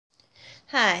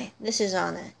Hi, this is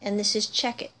Anna, and this is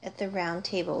Check It at the Round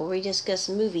Table, where we discuss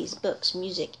movies, books,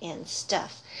 music, and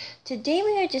stuff. Today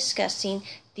we are discussing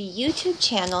the YouTube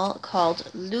channel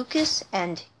called Lucas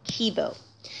and Kibo.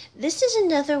 This is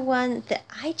another one that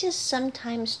I just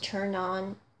sometimes turn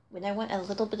on when I want a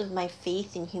little bit of my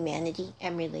faith in humanity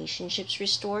and relationships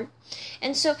restored.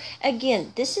 And so,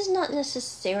 again, this is not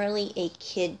necessarily a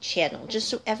kid channel, just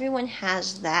so everyone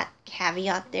has that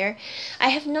caveat there. I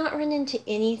have not run into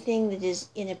anything that is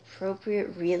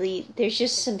inappropriate, really. There's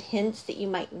just some hints that you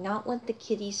might not want the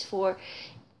kiddies for,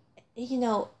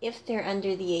 if they're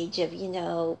under the age of,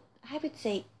 I would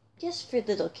say just for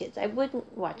little kids. I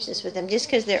wouldn't watch this with them just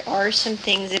because there are some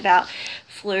things about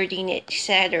flirting,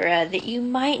 etc., that you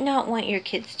might not want your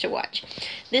kids to watch.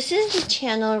 This is the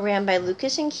channel ran by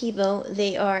Lucas and Kibo.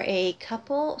 They are a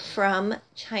couple from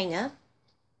China.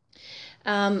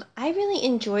 I really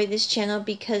enjoy this channel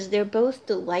because they're both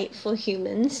delightful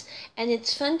humans, and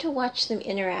it's fun to watch them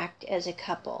interact as a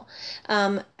couple.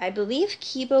 I believe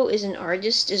Kibo is an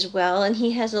artist as well, and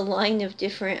he has a line of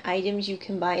different items you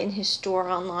can buy in his store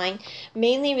online,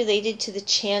 mainly related to the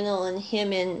channel and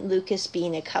him and Lucas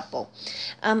being a couple.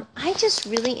 I just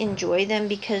really enjoy them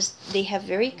because they have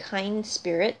very kind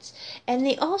spirits, and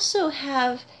they also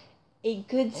have a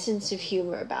good sense of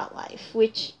humor about life,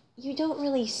 which you don't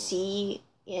really see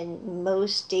in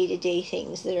most day-to-day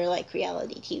things that are like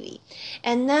reality TV.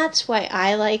 And that's why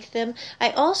I like them.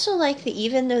 I also like that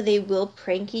even though they will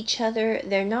prank each other,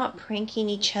 they're not pranking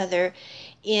each other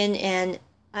in an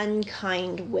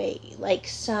unkind way like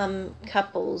some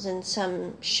couples and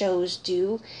some shows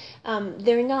do.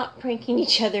 They're not pranking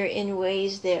each other in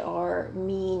ways that are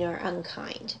mean or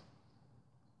unkind.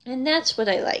 And that's what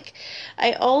I like.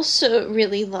 I also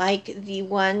really like the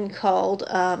one called,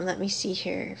 let me see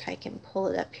here if I can pull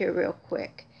it up here real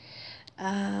quick.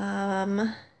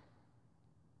 Let's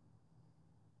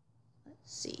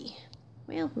see.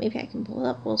 Well, maybe I can pull it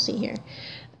up. We'll see here.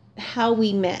 How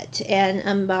We Met and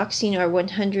unboxing our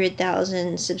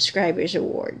 100,000 subscribers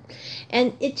award.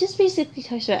 And it just basically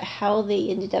talks about how they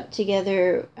ended up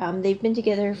together. They've been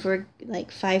together for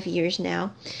like 5 years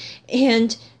now.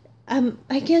 And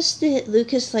I guess that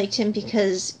Lucas liked him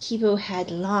because Kibo had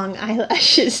long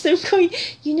eyelashes. I'm going,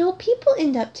 people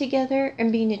end up together and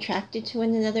being attracted to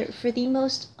one another for the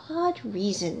most odd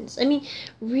reasons. I mean,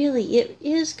 really, it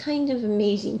is kind of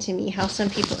amazing to me how some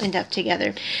people end up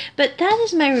together. But that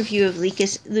is my review of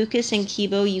Lucas and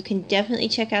Kibo. You can definitely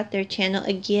check out their channel.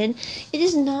 Again, it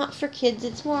is not for kids.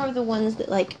 It's more of the ones that,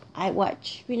 like, I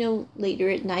watch, later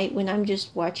at night when I'm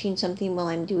just watching something while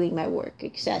I'm doing my work,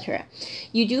 etc.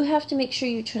 You do have to make sure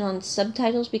you turn on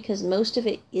subtitles because most of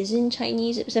it is in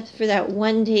Chinese, except for that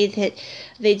one day that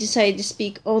they decided to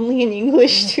speak only in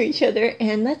English to each other,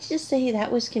 and let's just say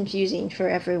that was confusing for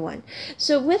everyone.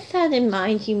 So with that in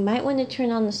mind, you might want to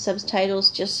turn on the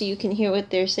subtitles just so you can hear what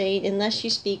they're saying, unless you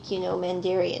speak,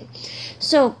 Mandarin.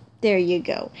 So there you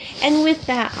go. And with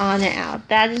that on and out,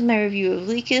 that is my review of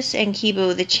Lucas and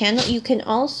Kibo, the channel. You can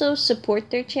also support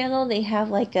their channel. They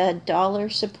have like a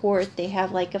 $1 support. They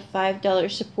have like a $5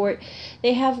 support.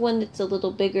 They have one that's a little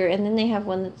bigger, and then they have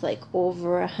one that's like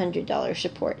over $100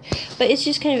 support. But it's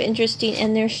just kind of interesting,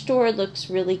 and their store looks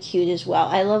really cute as well.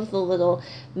 I love the little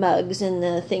mugs and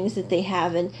the things that they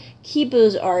have, and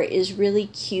Kibo's art is really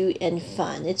cute and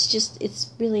fun. It's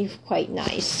really quite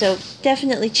nice. So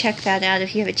definitely check that out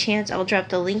if you have a chance. I'll drop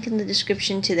the link in the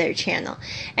description to their channel.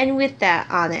 And with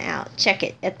that, on and out. Check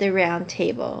it at the round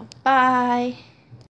table. Bye!